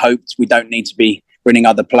I could have hoped. We don't need to be bringing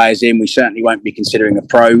other players in. We certainly won't be considering a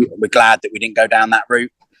pro. We're glad that we didn't go down that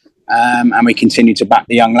route. And we continue to back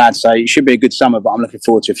the young lads. So it should be a good summer, but I'm looking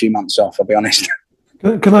forward to a few months off, I'll be honest.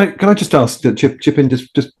 Can I just ask, chip in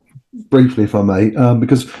just briefly, if I may,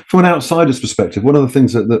 because from an outsider's perspective, one of the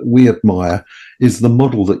things that we admire is the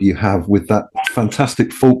model that you have with that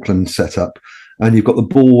fantastic Falkland setup, and you've got the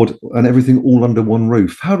board and everything all under one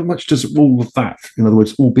roof. How much does all of that, in other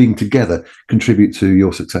words, all being together, contribute to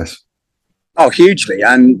your success? Oh, hugely.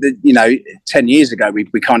 And, 10 years ago,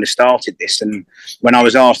 we kind of started this. And when I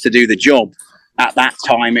was asked to do the job, at that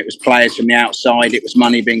time, it was players from the outside. It was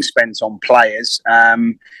money being spent on players.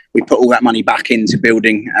 We put all that money back into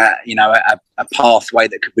building, a pathway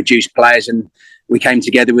that could produce players, and we came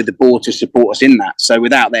together with the board to support us in that. So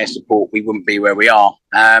without their support, we wouldn't be where we are.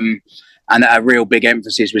 And a real big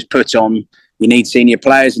emphasis was put on, you need senior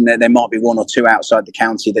players, and there might be one or two outside the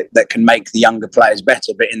county that can make the younger players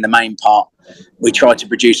better. But in the main part, we try to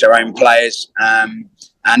produce our own players.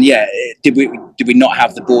 And yeah, did we not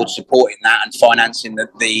have the board supporting that and financing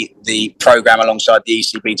the programme alongside the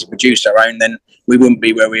ECB to produce our own, then we wouldn't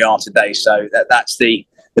be where we are today. So that's the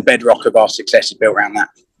bedrock of our success is built around that.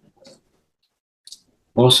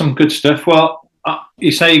 Awesome, good stuff. Well,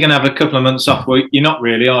 you say you're going to have a couple of months off. Well, you're not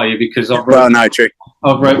really, are you? Because I've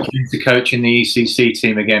roped you into coaching the ECC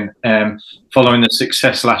team again, following the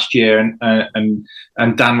success last year, and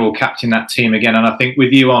Dan will captain that team again. And I think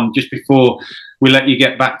with you on, just before we let you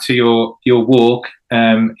get back to your walk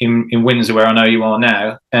in Windsor, where I know you are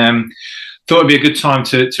now, thought it'd be a good time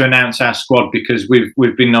to announce our squad, because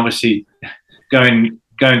we've been obviously going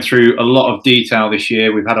through a lot of detail this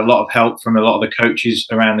year. We've had a lot of help from a lot of the coaches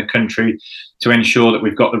around the country to ensure that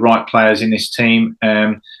we've got the right players in this team.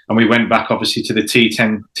 And we went back obviously to the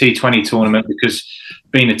T20 tournament, because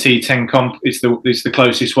being a T10 comp, it's the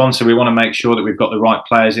closest one. So we want to make sure that we've got the right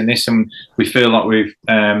players in this. And we feel like we've,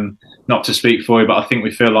 not to speak for you, but I think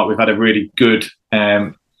we feel like we've had a really good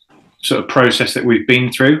sort of process that we've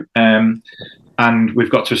been through. And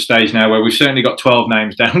we've got to a stage now where we've certainly got 12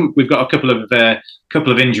 names down. We've got a couple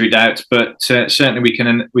of injury doubts, but certainly we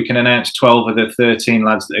can announce 12 of the 13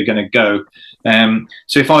 lads that are going to go.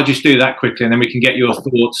 So if I just do that quickly, and then we can get your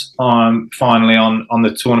thoughts finally on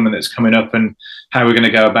the tournament that's coming up and how we're going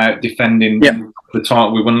to go about defending the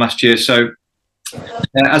title we won last year. So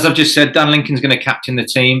as I've just said, Dan Lincoln's going to captain the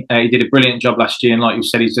team. He did a brilliant job last year, and like you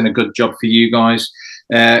said, he's done a good job for you guys.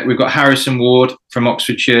 We've got Harrison Ward from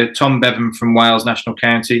Oxfordshire, Tom Bevan from Wales National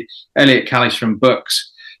County, Elliot Callis from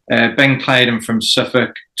Bucks, Ben Claydon from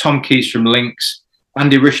Suffolk, Tom Keys from Links,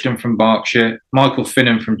 Andy Rishton from Berkshire, Michael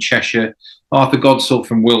Finnan from Cheshire, Arthur Godsall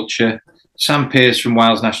from Wiltshire, Sam Pearce from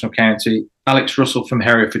Wales National County, Alex Russell from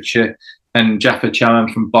Herefordshire, and Jaffa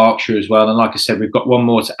Chaman from Berkshire as well. And like I said, we've got one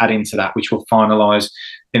more to add into that, which we'll finalise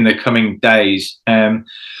in the coming days.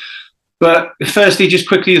 But firstly, just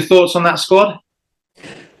quickly, your thoughts on that squad?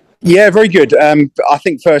 Yeah, very good. I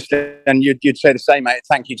think first, and you'd say the same, mate,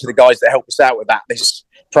 thank you to the guys that helped us out with that. This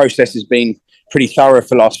process has been pretty thorough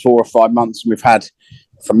for the last 4 or 5 months. We've had,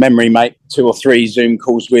 from memory, mate, 2 or 3 Zoom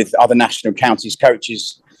calls with other national counties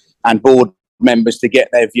coaches and board members to get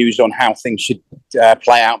their views on how things should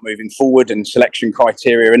play out moving forward and selection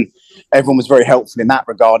criteria. And everyone was very helpful in that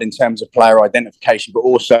regard in terms of player identification, but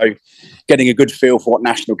also getting a good feel for what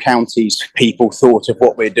national counties people thought of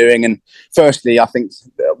what we're doing. And firstly, I think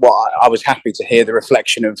I was happy to hear the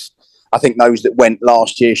reflection of, I think those that went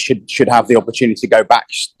last year should have the opportunity to go back.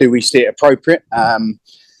 Do we see it appropriate? And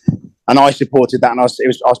I supported that, and I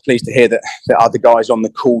was pleased to hear that other guys on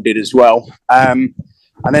the call did as well.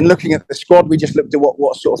 And then looking at the squad, we just looked at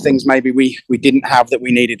what sort of things maybe we didn't have that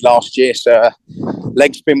we needed last year. So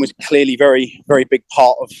leg spin was clearly very, very big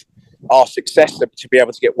part of our success. So to be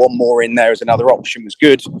able to get one more in there as another option was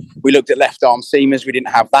good. We looked at left arm seamers. We didn't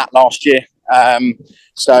have that last year.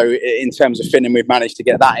 So in terms of Finnan, we've managed to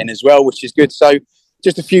get that in as well, which is good. So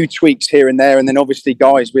just a few tweaks here and there. And then obviously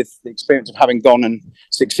guys with the experience of having gone and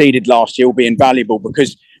succeeded last year will be invaluable,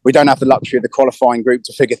 because we don't have the luxury of the qualifying group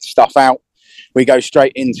to figure stuff out. We go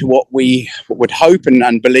straight into what we would hope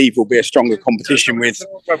and believe will be a stronger competition with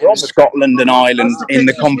Scotland and Ireland in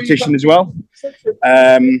the competition as well.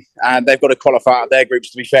 And they've got to qualify out their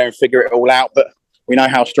groups, to be fair, and figure it all out. But we know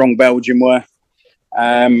how strong Belgium were.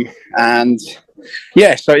 And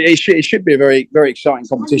yeah, so it should be a very, very exciting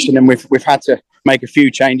competition. And we've had to make a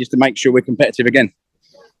few changes to make sure we're competitive again.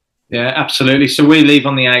 Yeah, absolutely. So we leave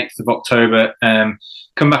on the 8th of October,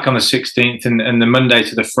 come back on the 16th, and the Monday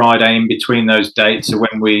to the Friday in between those dates are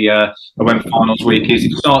when finals week is.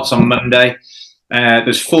 It starts on Monday.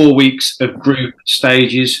 There's 4 weeks of group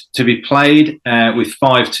stages to be played, with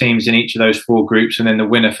 5 teams in each of those 4 groups, and then the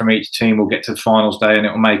winner from each team will get to the finals day, and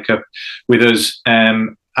it will make up, with us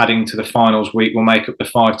adding to the finals week, will make up the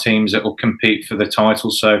 5 teams that will compete for the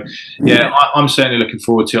title. So yeah, I'm certainly looking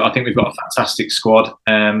forward to it. I think we've got a fantastic squad,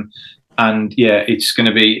 and yeah, it's going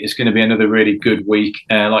to be another really good week.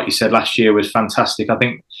 Like you said, last year was fantastic. I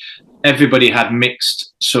think everybody had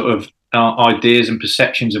mixed sort of ideas and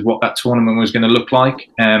perceptions of what that tournament was going to look like,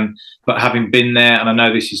 but having been there, and I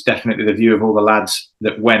know this is definitely the view of all the lads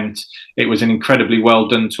that went, it was an incredibly well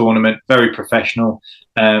done tournament, very professional,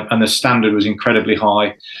 and the standard was incredibly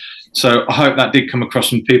high. So I hope that did come across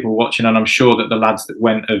from people watching, and I'm sure that the lads that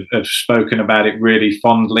went have spoken about it really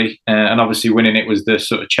fondly. And obviously, winning it was the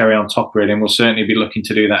sort of cherry on top, really. And we'll certainly be looking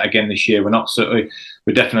to do that again this year.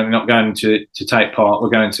 We're definitely not going to take part. We're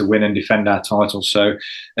going to win and defend our title. So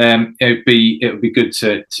it would be good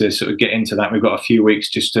to sort of get into that. We've got a few weeks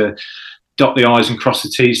just to dot the I's and cross the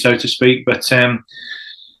T's, so to speak. But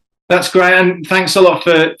that's great, and thanks a lot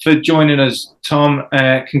for joining us, Tom.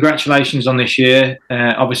 Congratulations on this year.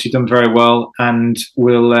 Obviously done very well, and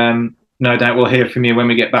we'll no doubt we'll hear from you when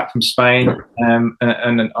we get back from Spain,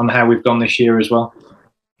 and on how we've gone this year as well.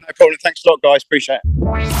 No problem. Thanks a lot, guys. Appreciate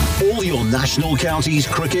it. All your National Counties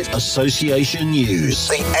Cricket Association news.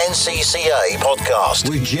 The NCCA podcast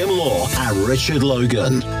with Jim Law and Richard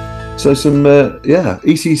Logan. So some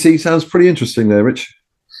ECC sounds pretty interesting there, Rich.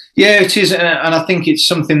 Yeah, it is, and I think it's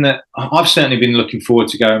something that I've certainly been looking forward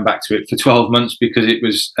to going back to it for 12 months, because it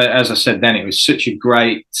was, as I said then, it was such a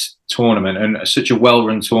great tournament and such a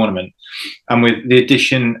well-run tournament. And with the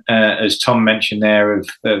addition, as Tom mentioned there, of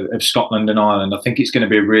Scotland and Ireland, I think it's going to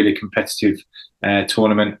be a really competitive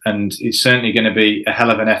tournament, and it's certainly going to be a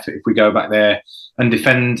hell of an effort if we go back there and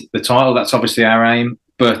defend the title. That's obviously our aim,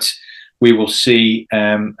 but we will see.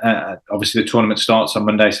 Obviously, the tournament starts on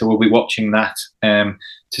Monday, so we'll be watching that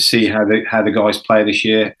to see how the guys play this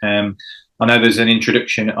year. I know there's an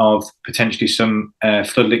introduction of potentially some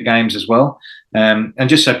floodlit games as well, and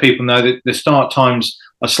just so people know that the start times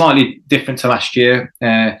are slightly different to last year.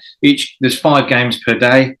 There's 5 games per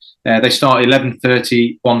day. They start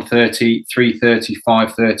 11:30, 1:30, 3:30,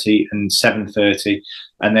 5:30, and 7:30,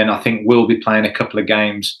 and then I think we'll be playing a couple of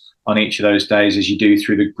games on each of those days, as you do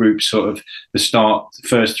through the group, sort of the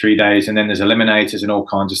first 3 days, and then there's eliminators and all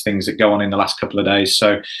kinds of things that go on in the last couple of days.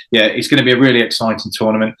 So yeah, it's going to be a really exciting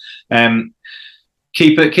tournament.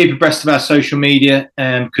 Keep abreast of our social media,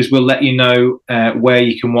 because we'll let you know where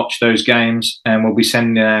you can watch those games, and we'll be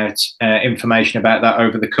sending out information about that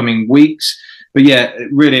over the coming weeks. But yeah,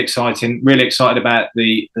 really exciting, really excited about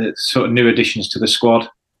the sort of new additions to the squad,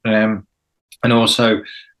 and also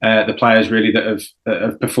the players really that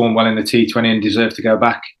have performed well in the T20 and deserve to go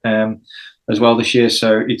back as well this year.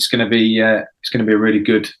 So it's going to be a really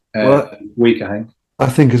good week, I think. I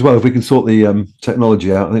think as well, if we can sort the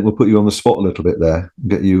technology out, I think we'll put you on the spot a little bit there.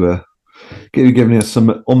 Get you giving us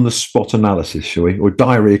some on the spot analysis, shall we, or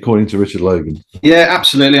diary according to Richard Logan? Yeah,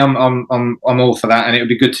 absolutely. I'm all for that, and it would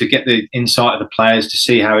be good to get the insight of the players to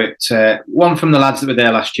see how it. One from the lads that were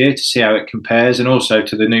there last year to see how it compares, and also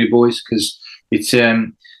to the new boys, because it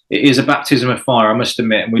is a baptism of fire, I must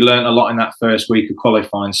admit, and we learned a lot in that first week of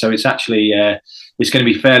qualifying. So it's actually it's going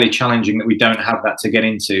to be fairly challenging that we don't have that to get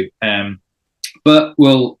into. But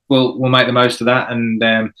we'll make the most of that, and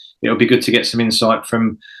it'll be good to get some insight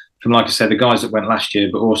from like I said, the guys that went last year,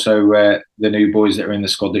 but also the new boys that are in the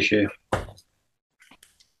squad this year.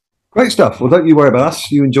 Great stuff. Well, don't you worry about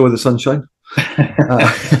us. You enjoy the sunshine.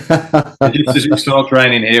 Just as it starts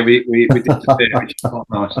raining here, we disappear, which is quite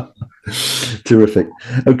nice. Terrific.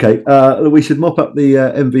 Okay, we should mop up the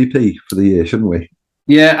MVP for the year, shouldn't we?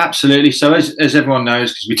 Yeah, absolutely. So as everyone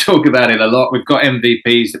knows, because we talk about it a lot, we've got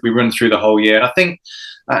MVPs that we run through the whole year. And I think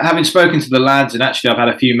having spoken to the lads, and actually I've had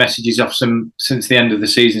a few messages off some since the end of the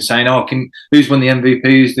season saying, who's won the MVP,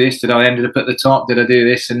 who's this? Did I end up at the top? Did I do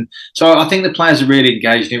this? And so I think the players are really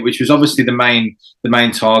engaged in it, which was obviously the main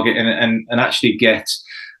target, and actually get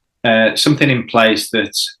something in place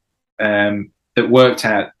that worked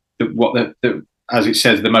out as it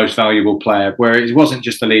says, the most valuable player, where it wasn't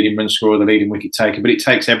just the leading run scorer or the leading wicket taker, but it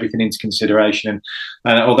takes everything into consideration.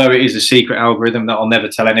 And although it is a secret algorithm that I'll never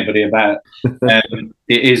tell anybody about,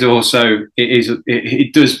 it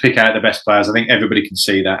does pick out the best players. I think everybody can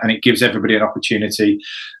see that, and it gives everybody an opportunity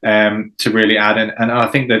to really add. And I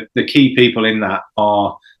think that the key people in that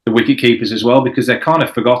are the wicket keepers as well, because they're kind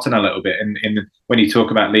of forgotten a little bit when you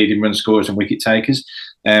talk about leading run scorers and wicket takers.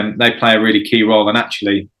 They play a really key role, and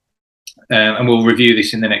actually. And we'll review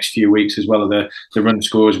this in the next few weeks as well, of the run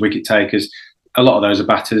scorers, wicket takers. A lot of those are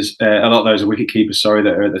batters. A lot of those are wicket keepers, that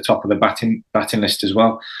are at the top of the batting list as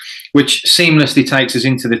well, which seamlessly takes us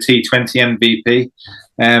into the T20 MVP.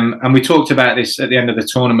 And we talked about this at the end of the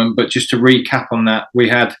tournament, but just to recap on that, we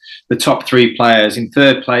had the top 3 players. In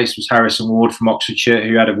third place was Harrison Ward from Oxfordshire,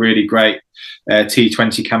 who had a really great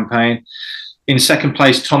T20 campaign. In second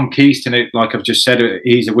place, Tom Keaston, like I've just said,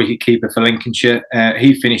 he's a wicketkeeper for Lincolnshire.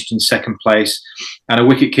 He finished in second place, and a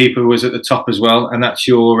wicketkeeper was at the top as well, and that's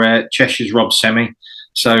your Cheshire's Rob Semi.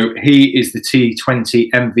 So he is the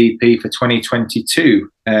T20 MVP for 2022.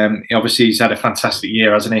 Obviously, he's had a fantastic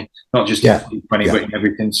year, hasn't he? Not just T20, but in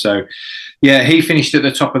everything. So, yeah, he finished at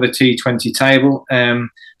the top of the T20 table.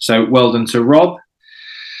 So well done to Rob.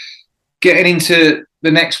 getting into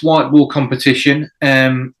the next white ball competition,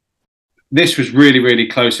 this was really, really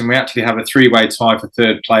close, and we actually have a three-way tie for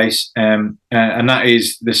third place, and that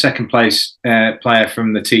is the second place player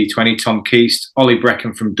from the T20, Tom Keast, Ollie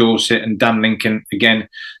Brecon from Dorset, and Dan Lincoln, again,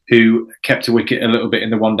 who kept a wicket a little bit in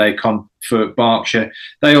the one-day comp for Berkshire.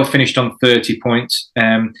 They all finished on 30 points.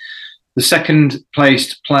 The second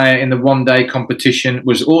placed player in the one-day competition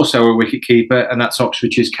was also a wicketkeeper, and that's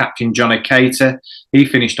Oxfordshire's captain, John Akater. He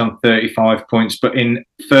finished on 35 points, but in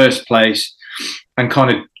first place, and kind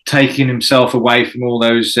of taking himself away from all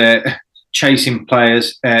those chasing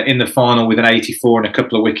players in the final with an 84 and a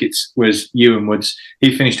couple of wickets, was Ewan Woods.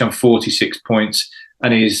 He finished on 46 points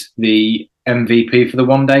and is the MVP for the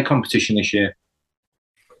one-day competition this year.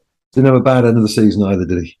 Didn't have a bad end of the season either,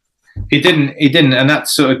 did he? He didn't, and that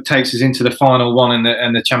sort of takes us into the final one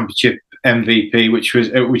and the championship MVP, which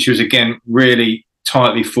was again really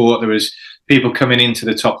tightly fought. There was people coming into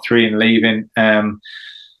the top three and leaving.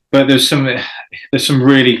 But there's some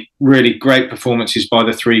really, really great performances by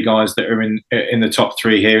the three guys that are in the top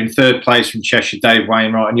three here. In third place from Cheshire, Dave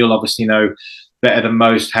Wainwright, and you'll obviously know better than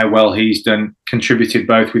most how well he's done, contributed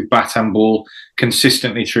both with bat and ball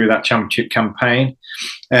consistently through that championship campaign.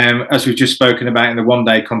 As we've just spoken about in the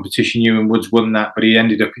one-day competition, Ewan Woods won that, but he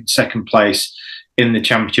ended up in second place in the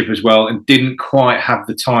championship as well and didn't quite have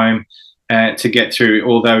the time to get through,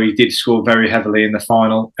 although he did score very heavily in the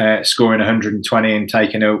final, scoring 120 and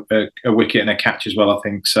taking a wicket and a catch as well, I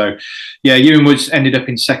think. So, yeah, Ewan Woods ended up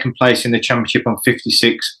in second place in the championship on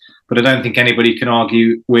 56, but I don't think anybody can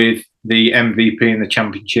argue with the MVP in the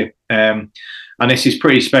championship. And this is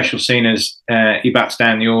pretty special, seeing as he bats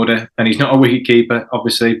down the order, and he's not a wicket-keeper,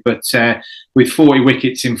 obviously, but with 40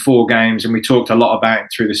 wickets in 4 games, and we talked a lot about it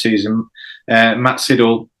through the season, Matt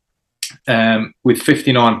Siddle, with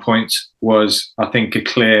 59 points, was, I think, a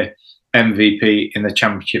clear MVP in the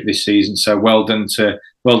championship this season. So well done to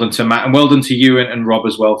Matt, and well done to Ewan and Rob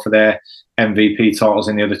as well for their MVP titles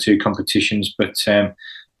in the other 2 competitions. But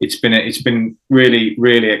it's been really,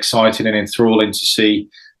 really exciting and enthralling to see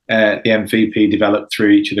the MVP develop through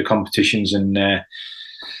each of the competitions. And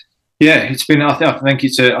it's been. I think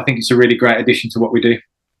it's a really great addition to what we do.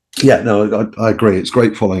 Yeah, no, I agree. It's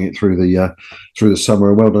great following it through the summer,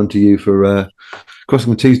 and well done to you for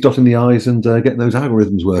crossing the T's, dotting the I's, and getting those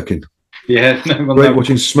algorithms working. Yeah, great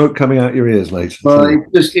watching smoke coming out your ears, mate. Well,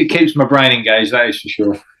 it keeps my brain engaged. That is for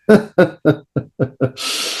sure.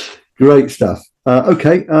 Great stuff.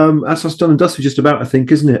 Okay, that's done and dusted just about, I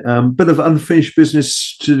think, isn't it? Bit of unfinished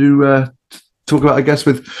business to talk about, I guess,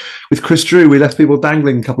 with Chris Drew. We left people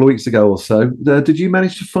dangling a couple of weeks ago or so. Did you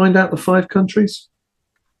manage to find out the 5 countries?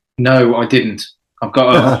 No, I didn't. I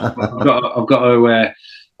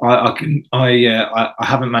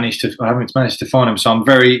haven't managed to find them, so I'm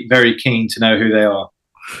very, very keen to know who they are.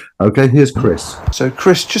 Okay, here's Chris. So,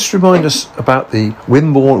 Chris, just remind us about the wet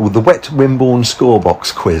Wimborne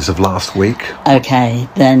scorebox quiz of last week. Okay,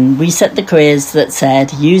 then we set the quiz that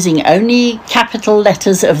said using only capital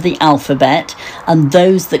letters of the alphabet and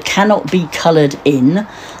those that cannot be coloured in.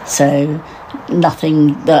 So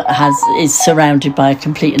nothing that is surrounded by a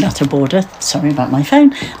complete and utter border. Sorry about my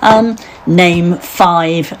phone. Name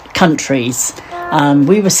 5 countries.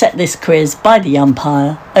 We were set this quiz by the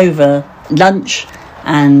umpire over lunch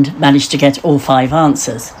and managed to get all 5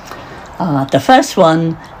 answers. The first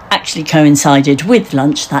one actually coincided with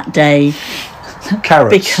lunch that day.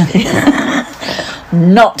 Carrots.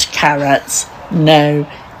 Not carrots. No,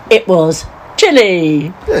 it was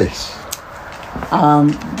chili. Yes.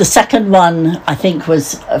 The second one, I think,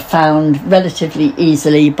 was found relatively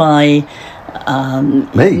easily by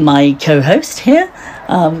my co-host here.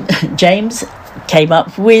 James came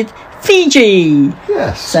up with Fiji.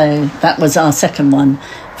 Yes. So that was our second one.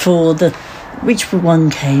 For which one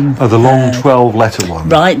came? Oh, the long 12-letter one.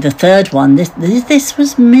 Right, the third one. This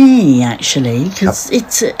was me, actually, because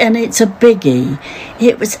it's a biggie.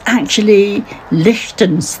 It was actually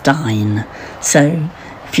Liechtenstein. So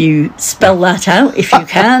if you spell that out, if you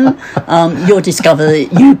can, you'll discover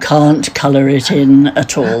that you can't colour it in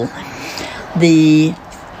at all. The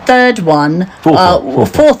third one,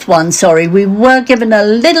 fourth one, sorry, we were given a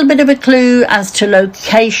little bit of a clue as to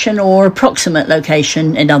location or approximate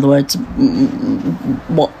location, in other words,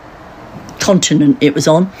 what continent it was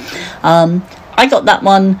on. I got that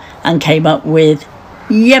one and came up with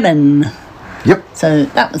Yemen. Yep. So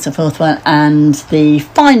that was the fourth one. And the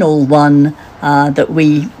final one that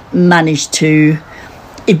we managed to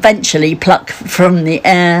eventually pluck from the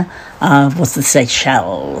air was the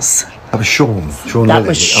Seychelles. That was Sean. That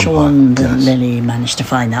was Sean. Lily managed to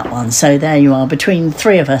find that one. So there you are. Between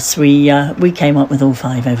 3 of us, we came up with all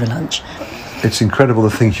 5 over lunch. It's incredible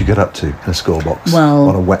the things you get up to in a scorebox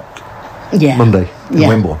on a wet Monday in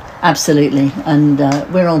Wimborne. Absolutely. And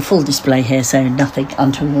we're on full display here, so nothing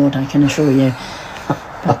untoward, I can assure you.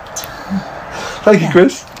 But, thank you,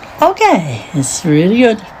 Chris. Okay, it's really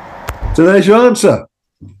good. So there's your answer.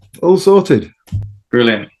 All sorted.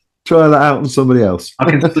 Brilliant. Try that out on somebody else.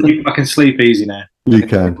 I can sleep easy now. You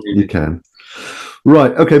can.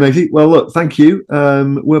 Right, okay, matey. Well, look, thank you.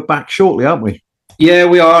 We're back shortly, aren't we? Yeah,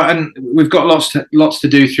 we are, and we've got lots to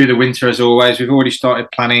do through the winter as always. We've already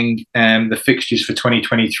started planning the fixtures for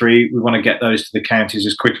 2023. We want to get those to the counties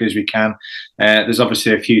as quickly as we can. There's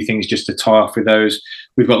obviously a few things just to tie off with those.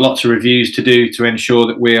 We've got lots of reviews to do to ensure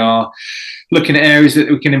that we are looking at areas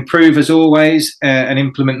that we can improve as always and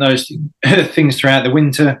implement those things throughout the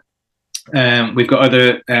winter. We've got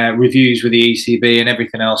other reviews with the ECB and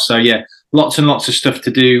everything else. So yeah, lots and lots of stuff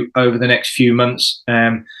to do over the next few months.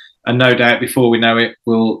 And no doubt before we know it,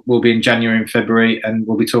 we'll be in January and February, and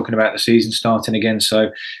we'll be talking about the season starting again.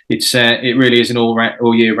 So it really is an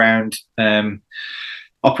all year round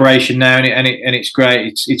operation now, and it's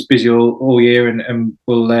great. It's busy all year, and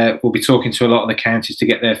we'll be talking to a lot of the counties to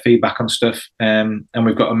get their feedback on stuff. And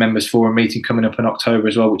we've got a members forum meeting coming up in October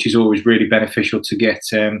as well, which is always really beneficial to get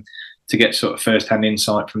sort of first hand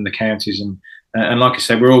insight from the counties. And like I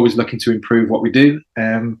said, we're always looking to improve what we do.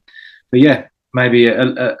 But yeah. Maybe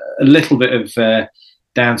a little bit of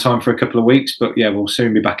downtime for a couple of weeks, but yeah, we'll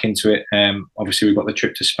soon be back into it. Obviously, we've got the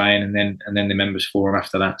trip to Spain, and then the members forum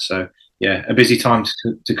after that. So yeah, a busy time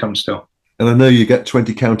to come still. And I know you get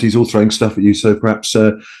 20 counties all throwing stuff at you, so perhaps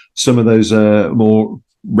some of those more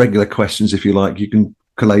regular questions, if you like, you can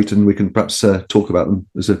collate, and we can perhaps talk about them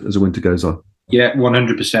as the winter goes on. Yeah,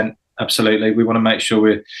 100%. Absolutely. We want to make sure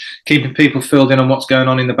we're keeping people filled in on what's going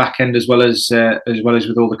on in the back end, as well as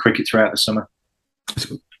with all the cricket throughout the summer. It's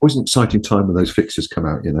always an exciting time when those fixtures come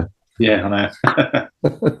out, you know. Yeah, I know.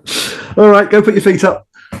 All right, go put your feet up,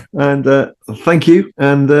 and thank you.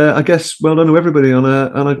 And I guess well done to everybody on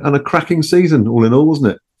a cracking season, all in all,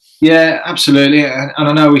 wasn't it? Yeah, absolutely. And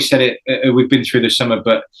I know we said it. We've been through the summer,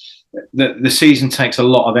 but the season takes a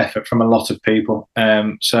lot of effort from a lot of people.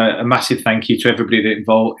 So a massive thank you to everybody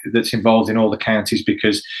that's involved in all the counties,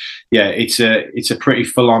 because yeah, it's a pretty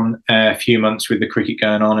full-on few months with the cricket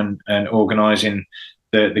going on and organising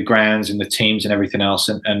the grounds and the teams and everything else.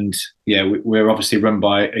 And yeah, we're obviously run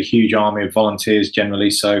by a huge army of volunteers generally.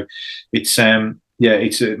 So it's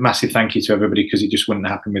it's a massive thank you to everybody, because it just wouldn't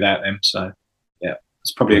happen without them. So yeah,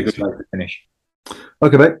 it's probably a good way to finish.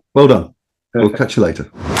 Okay, mate. Well done. Perfect. We'll catch you later.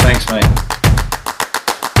 Thanks, mate.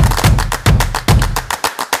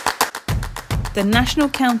 The National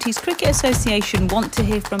Counties Cricket Association want to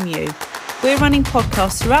hear from you. We're running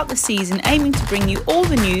podcasts throughout the season aiming to bring you all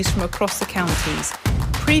the news from across the counties,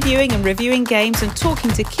 previewing and reviewing games and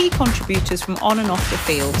talking to key contributors from on and off the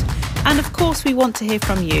field. And of course, we want to hear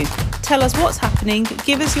from you. Tell us what's happening,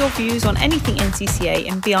 give us your views on anything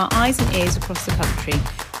NCCA, and be our eyes and ears across the country.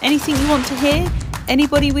 Anything you want to hear?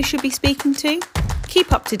 Anybody we should be speaking to?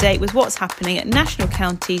 Keep up to date with what's happening at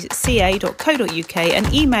nationalcountiesca.co.uk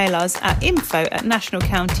and email us at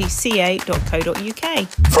info@nationalcountiesca.co.uk.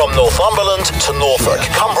 From Northumberland to Norfolk,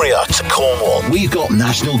 Cumbria to Cornwall, we've got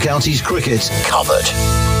National Counties cricket covered.